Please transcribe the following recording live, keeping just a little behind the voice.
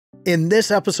In this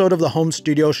episode of the Home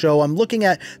Studio Show, I'm looking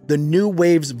at the new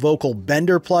Waves Vocal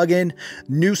Bender plugin,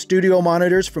 new studio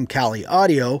monitors from Kali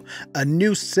Audio, a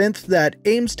new synth that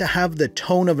aims to have the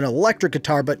tone of an electric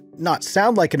guitar but not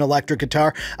sound like an electric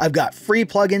guitar. I've got free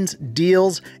plugins,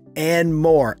 deals, and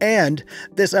more. And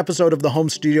this episode of the Home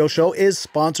Studio Show is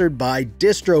sponsored by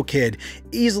DistroKid.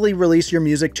 Easily release your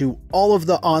music to all of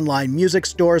the online music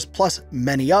stores, plus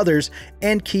many others,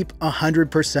 and keep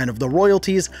 100% of the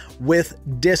royalties with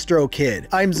DistroKid.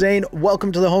 I'm Zane.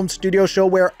 Welcome to the Home Studio Show,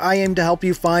 where I aim to help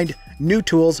you find new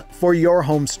tools for your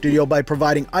home studio by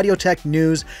providing audio tech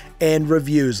news and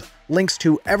reviews. Links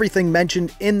to everything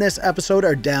mentioned in this episode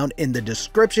are down in the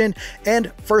description.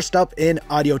 And first up in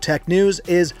audio tech news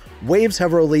is Waves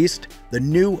have released the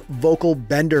new Vocal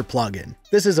Bender plugin.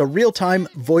 This is a real-time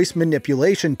voice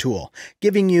manipulation tool,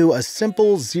 giving you a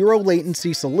simple zero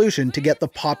latency solution to get the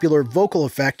popular vocal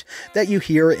effect that you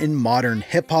hear in modern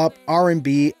hip-hop,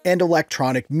 R&B, and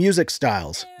electronic music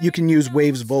styles. You can use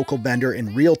Waves Vocal Bender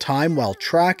in real time while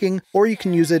tracking, or you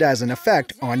can use it as an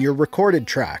effect on your recorded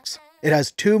tracks. It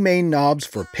has two main knobs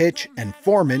for pitch and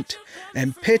formant,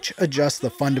 and pitch adjusts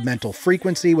the fundamental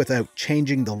frequency without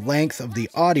changing the length of the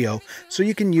audio, so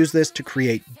you can use this to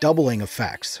create doubling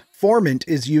effects. Formant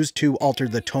is used to alter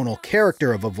the tonal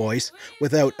character of a voice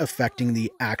without affecting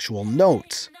the actual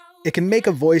notes. It can make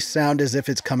a voice sound as if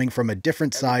it's coming from a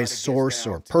different size source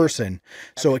or person,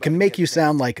 so it can make you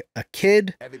sound like a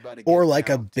kid or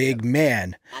like a big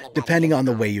man, depending on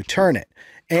the way you turn it.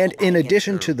 And in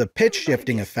addition to the pitch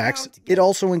shifting effects, it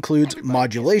also includes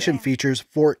modulation features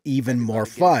for even more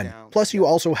fun. Plus, you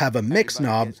also have a mix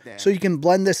knob, so you can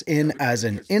blend this in as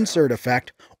an insert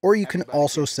effect, or you can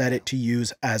also set it to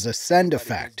use as a send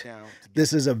effect.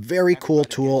 This is a very cool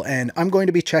tool, and I'm going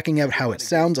to be checking out how it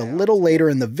sounds a little later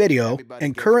in the video,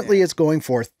 and currently it's going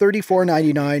for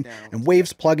 $34.99, and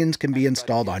Waves plugins can be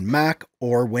installed on Mac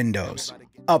or Windows.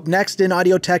 Up next in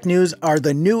audio tech news are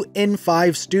the new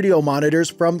In5 studio monitors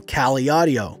from Kali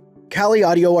Audio. Kali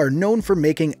Audio are known for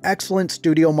making excellent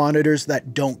studio monitors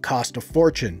that don't cost a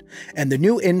fortune, and the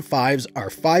new In5s are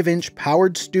 5-inch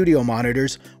powered studio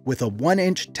monitors with a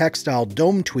 1-inch textile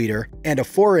dome tweeter and a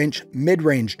 4-inch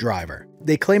mid-range driver.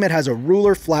 They claim it has a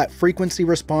ruler flat frequency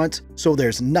response, so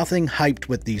there's nothing hyped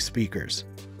with these speakers.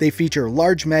 They feature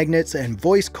large magnets and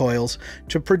voice coils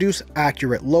to produce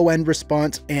accurate low-end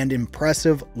response and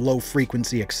impressive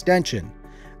low-frequency extension.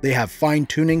 They have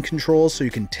fine-tuning controls so you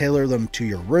can tailor them to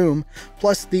your room,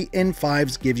 plus the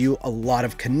In5s give you a lot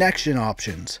of connection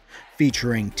options,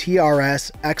 featuring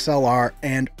TRS, XLR,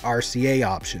 and RCA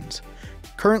options.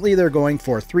 Currently, they're going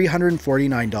for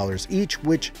 $349 each,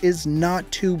 which is not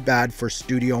too bad for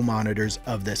studio monitors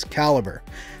of this caliber.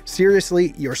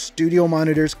 Seriously, your studio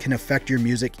monitors can affect your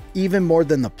music even more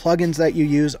than the plugins that you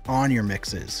use on your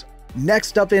mixes.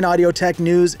 Next up in audio tech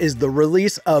news is the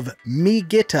release of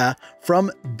MeeGuita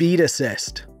from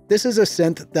Beatassist. This is a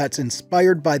synth that's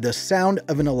inspired by the sound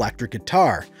of an electric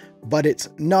guitar, but it's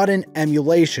not an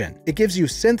emulation. It gives you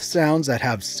synth sounds that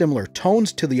have similar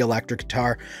tones to the electric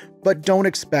guitar, but don't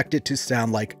expect it to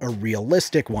sound like a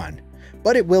realistic one.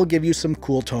 But it will give you some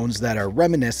cool tones that are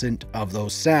reminiscent of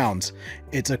those sounds.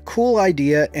 It's a cool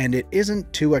idea, and it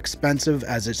isn't too expensive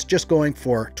as it's just going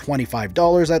for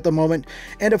 $25 at the moment.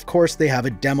 And of course, they have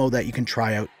a demo that you can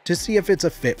try out to see if it's a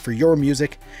fit for your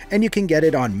music, and you can get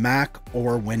it on Mac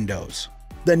or Windows.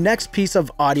 The next piece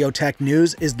of audio tech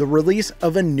news is the release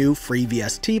of a new free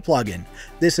VST plugin.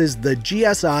 This is the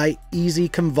GSI Easy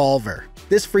Convolver.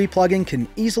 This free plugin can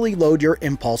easily load your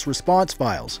impulse response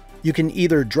files. You can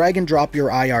either drag and drop your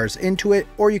IRs into it,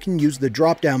 or you can use the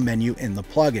drop-down menu in the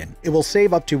plugin. It will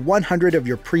save up to 100 of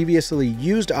your previously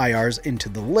used IRs into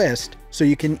the list, so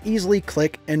you can easily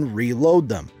click and reload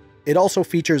them. It also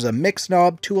features a mix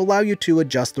knob to allow you to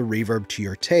adjust the reverb to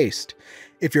your taste.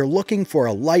 If you're looking for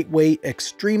a lightweight,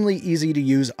 extremely easy to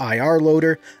use IR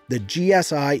loader, the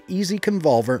GSI Easy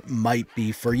Convolver might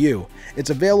be for you. It's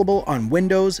available on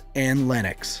Windows and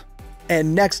Linux.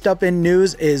 And next up in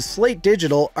news is Slate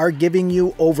Digital are giving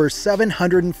you over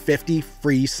 750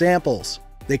 free samples.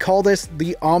 They call this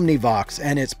the Omnivox,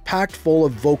 and it's packed full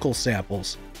of vocal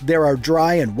samples. There are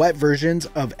dry and wet versions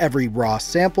of every raw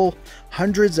sample,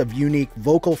 hundreds of unique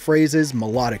vocal phrases,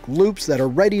 melodic loops that are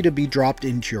ready to be dropped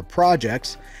into your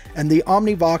projects, and the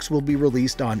Omnivox will be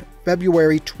released on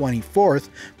February 24th,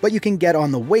 but you can get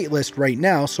on the waitlist right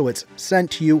now, so it's sent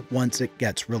to you once it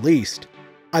gets released.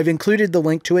 I've included the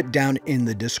link to it down in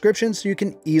the description so you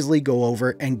can easily go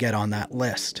over and get on that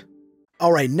list.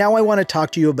 All right, now I want to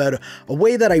talk to you about a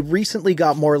way that I recently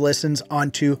got more listens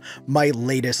onto my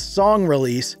latest song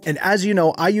release. And as you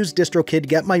know, I use DistroKid to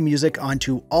get my music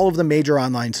onto all of the major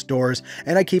online stores,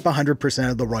 and I keep 100%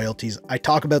 of the royalties. I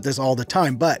talk about this all the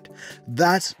time, but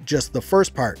that's just the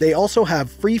first part. They also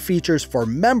have free features for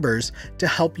members to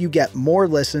help you get more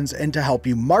listens and to help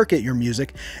you market your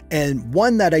music. And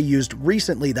one that I used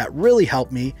recently that really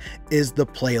helped me is the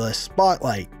playlist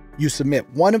spotlight. You submit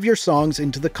one of your songs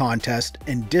into the contest,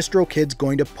 and DistroKid's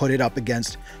going to put it up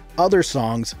against other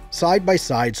songs side by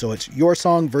side, so it's your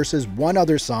song versus one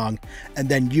other song, and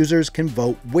then users can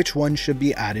vote which one should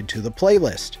be added to the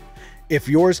playlist. If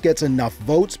yours gets enough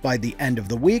votes by the end of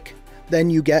the week, then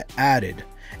you get added.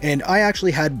 And I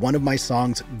actually had one of my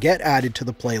songs get added to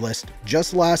the playlist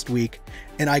just last week,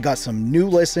 and I got some new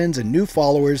listens and new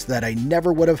followers that I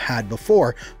never would have had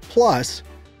before. Plus,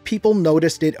 people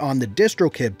noticed it on the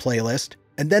DistroKid playlist,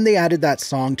 and then they added that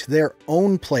song to their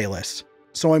own playlist.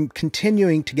 So I'm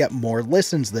continuing to get more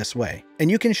listens this way.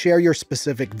 And you can share your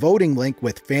specific voting link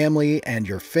with family and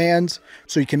your fans,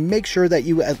 so you can make sure that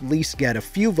you at least get a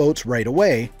few votes right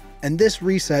away. And this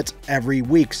resets every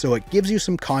week, so it gives you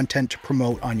some content to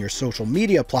promote on your social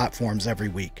media platforms every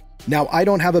week. Now, I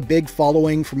don't have a big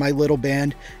following for my little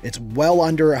band. It's well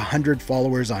under 100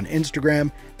 followers on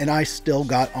Instagram, and I still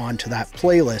got onto that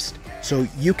playlist, so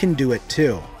you can do it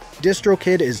too.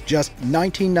 DistroKid is just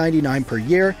 $19.99 per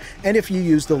year, and if you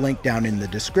use the link down in the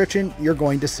description, you're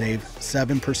going to save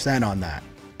 7% on that.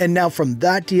 And now from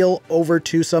that deal over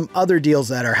to some other deals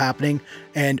that are happening.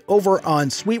 And over on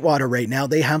Sweetwater right now,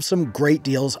 they have some great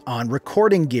deals on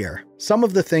recording gear. Some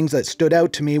of the things that stood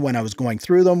out to me when I was going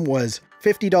through them was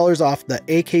 $50 off the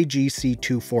AKG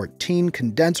C214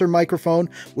 condenser microphone,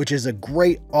 which is a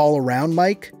great all-around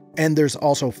mic. And there's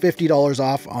also $50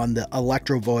 off on the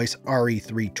Electro Voice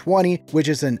RE320, which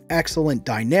is an excellent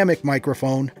dynamic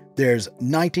microphone. There's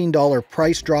 $19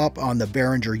 price drop on the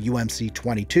Behringer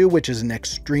UMC22, which is an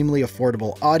extremely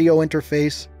affordable audio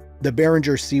interface. The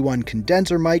Behringer C1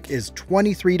 condenser mic is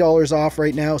 $23 off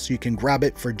right now, so you can grab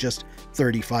it for just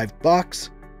 $35.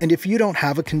 And if you don't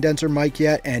have a condenser mic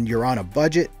yet and you're on a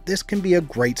budget, this can be a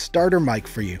great starter mic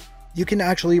for you. You can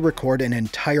actually record an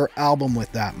entire album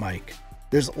with that mic.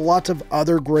 There's lots of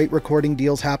other great recording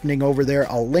deals happening over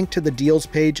there. I'll link to the deals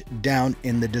page down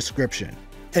in the description.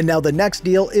 And now the next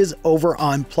deal is over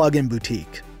on Plugin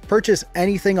Boutique. Purchase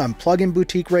anything on Plugin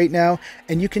Boutique right now,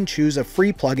 and you can choose a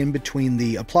free plugin between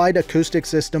the Applied Acoustic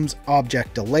Systems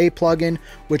Object Delay plugin,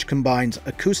 which combines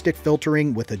acoustic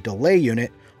filtering with a delay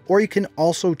unit, or you can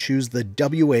also choose the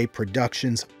WA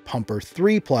Productions Pumper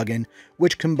 3 plugin,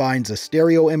 which combines a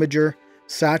stereo imager,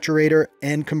 saturator,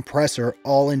 and compressor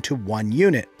all into one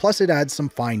unit. Plus it adds some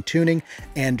fine tuning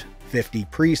and 50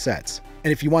 presets.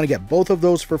 And if you want to get both of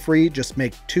those for free, just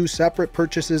make 2 separate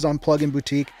purchases on Plugin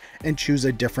Boutique and choose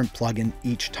a different plugin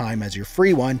each time as your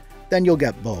free one, then you'll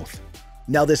get both.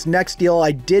 Now this next deal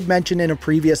I did mention in a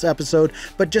previous episode,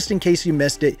 but just in case you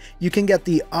missed it, you can get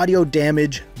the Audio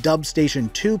Damage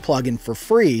Dubstation 2 plugin for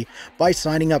free by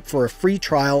signing up for a free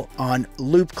trial on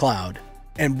Loopcloud.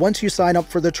 And once you sign up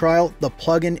for the trial, the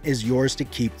plugin is yours to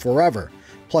keep forever.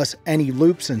 Plus any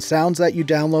loops and sounds that you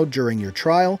download during your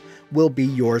trial will be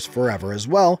yours forever as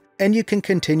well, and you can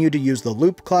continue to use the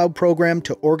Loopcloud program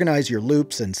to organize your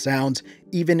loops and sounds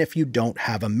even if you don't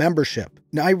have a membership.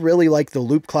 Now I really like the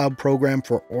Loopcloud program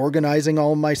for organizing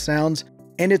all of my sounds,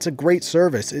 and it's a great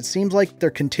service. It seems like they're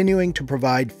continuing to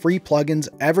provide free plugins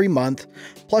every month,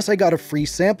 plus I got a free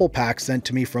sample pack sent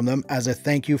to me from them as a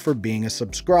thank you for being a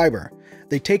subscriber.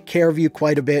 They take care of you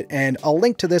quite a bit, and I'll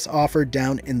link to this offer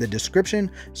down in the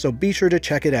description, so be sure to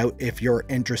check it out if you're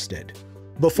interested.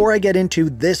 Before I get into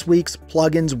this week's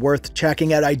plugins worth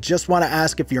checking out, I just want to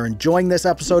ask if you're enjoying this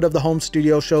episode of the Home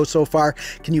Studio Show so far,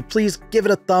 can you please give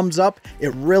it a thumbs up?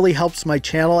 It really helps my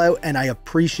channel out and I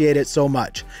appreciate it so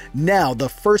much. Now, the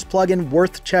first plugin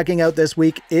worth checking out this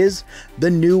week is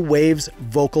the new Waves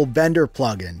Vocal Bender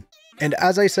plugin. And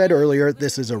as I said earlier,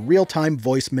 this is a real-time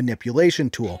voice manipulation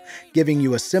tool, giving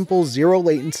you a simple zero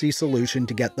latency solution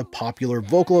to get the popular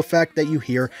vocal effect that you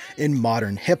hear in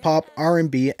modern hip-hop,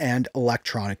 R&B, and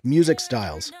electronic music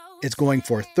styles. It's going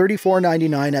for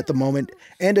 $34.99 at the moment,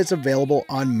 and it's available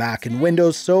on Mac and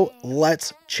Windows, so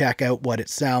let's check out what it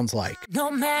sounds like.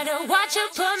 No matter what you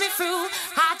put me through,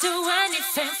 I'll do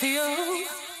anything for you.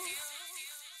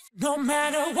 No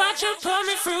matter what you put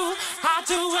me through, I'll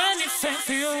do anything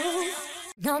for you.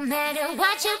 No matter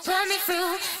what you put me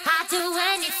through, I'll do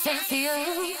anything for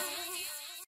you.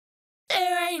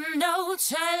 There ain't no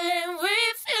telling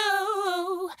with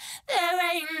you.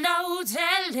 There ain't no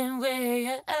telling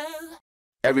with you.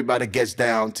 Everybody gets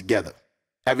down together.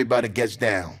 Everybody gets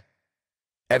down.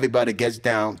 Everybody gets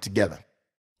down together.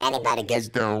 Everybody gets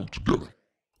down together.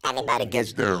 Everybody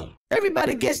gets down.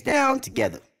 Everybody gets down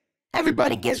together.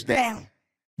 Everybody gets down.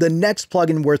 The next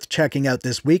plugin worth checking out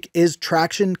this week is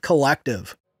Tracktion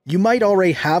Collective. You might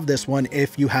already have this one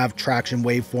if you have Tracktion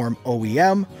Waveform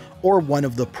OEM or one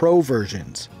of the Pro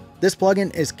versions. This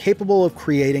plugin is capable of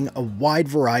creating a wide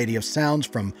variety of sounds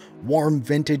from warm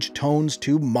vintage tones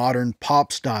to modern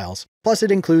pop styles. Plus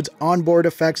it includes onboard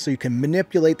effects so you can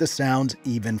manipulate the sounds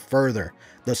even further.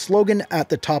 The slogan at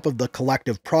the top of the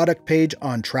Collective product page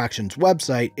on Tracktion's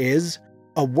website is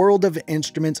 "A world of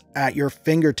instruments at your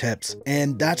fingertips,"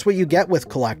 and that's what you get with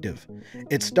Collective.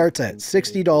 It starts at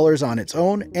 $60 on its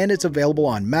own, and it's available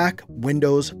on Mac,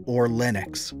 Windows, or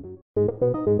Linux.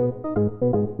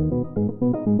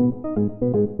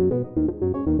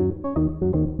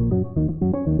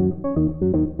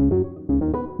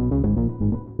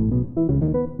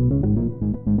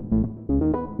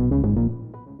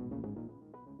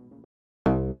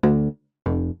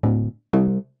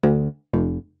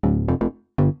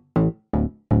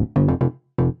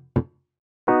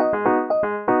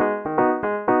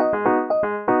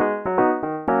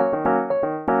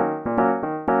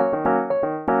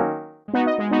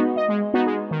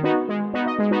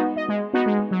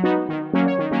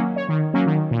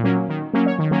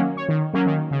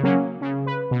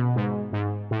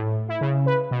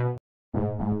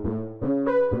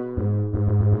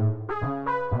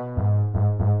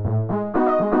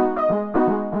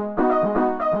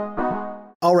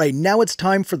 Alright, now it's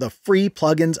time for the free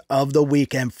plugins of the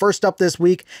week, and first up this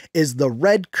week is the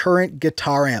red Currant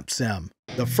Guitar Amp Sim.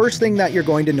 The first thing that you're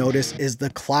going to notice is the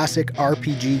classic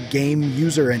RPG game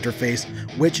user interface,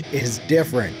 which is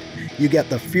different. You get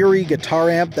the Fury guitar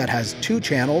amp that has two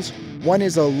channels. One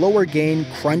is a lower gain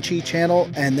crunchy channel,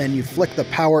 and then you flick the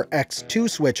Power X2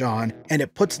 switch on and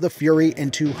it puts the Fury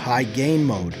into high gain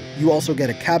mode. You also get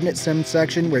a cabinet sim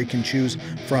section where you can choose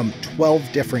from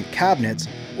 12 different cabinets,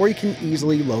 or you can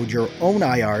easily load your own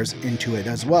IRs into it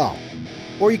as well.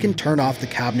 Or you can turn off the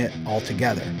cabinet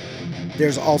altogether.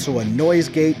 There's also a noise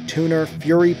gate, tuner,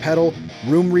 Fury pedal,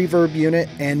 room reverb unit,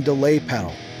 and delay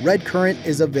pedal. Red Currant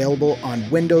is available on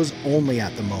Windows only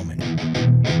at the moment.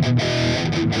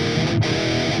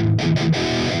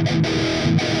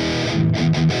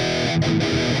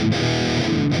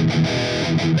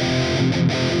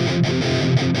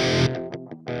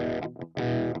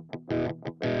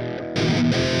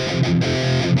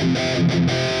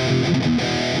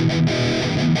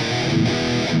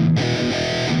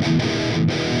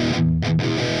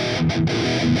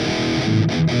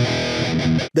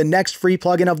 The next free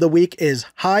plugin of the week is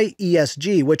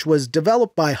hy-esg, which was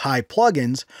developed by Hy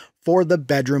Plugins for the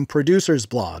Bedroom Producers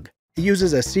blog. It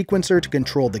uses a sequencer to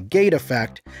control the gate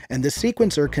effect, and the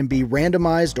sequencer can be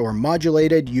randomized or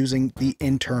modulated using the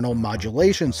internal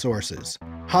modulation sources.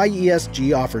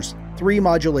 hy-esg offers 3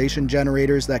 modulation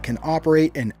generators that can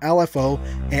operate in LFO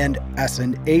and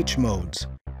S&H modes.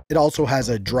 It also has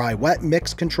a dry-wet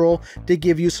mix control to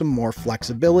give you some more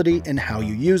flexibility in how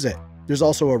you use it. There's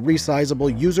also a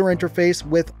resizable user interface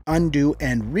with undo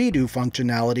and redo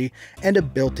functionality and a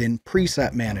built-in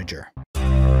preset manager.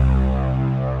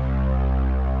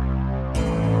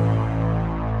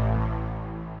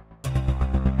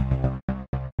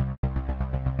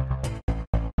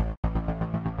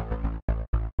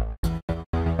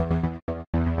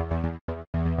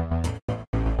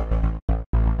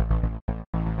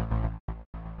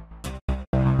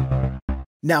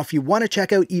 Now, if you want to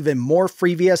check out even more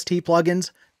free VST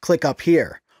plugins, click up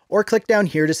here, or click down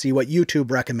here to see what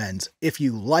YouTube recommends. If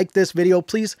you like this video,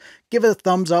 please give it a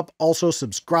thumbs up. Also,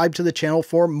 subscribe to the channel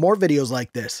for more videos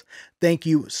like this. Thank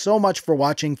you so much for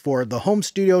watching for the Home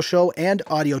Studio Show and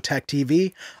Audio Tech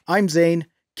TV. I'm Zane,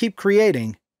 keep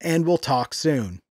creating, and we'll talk soon.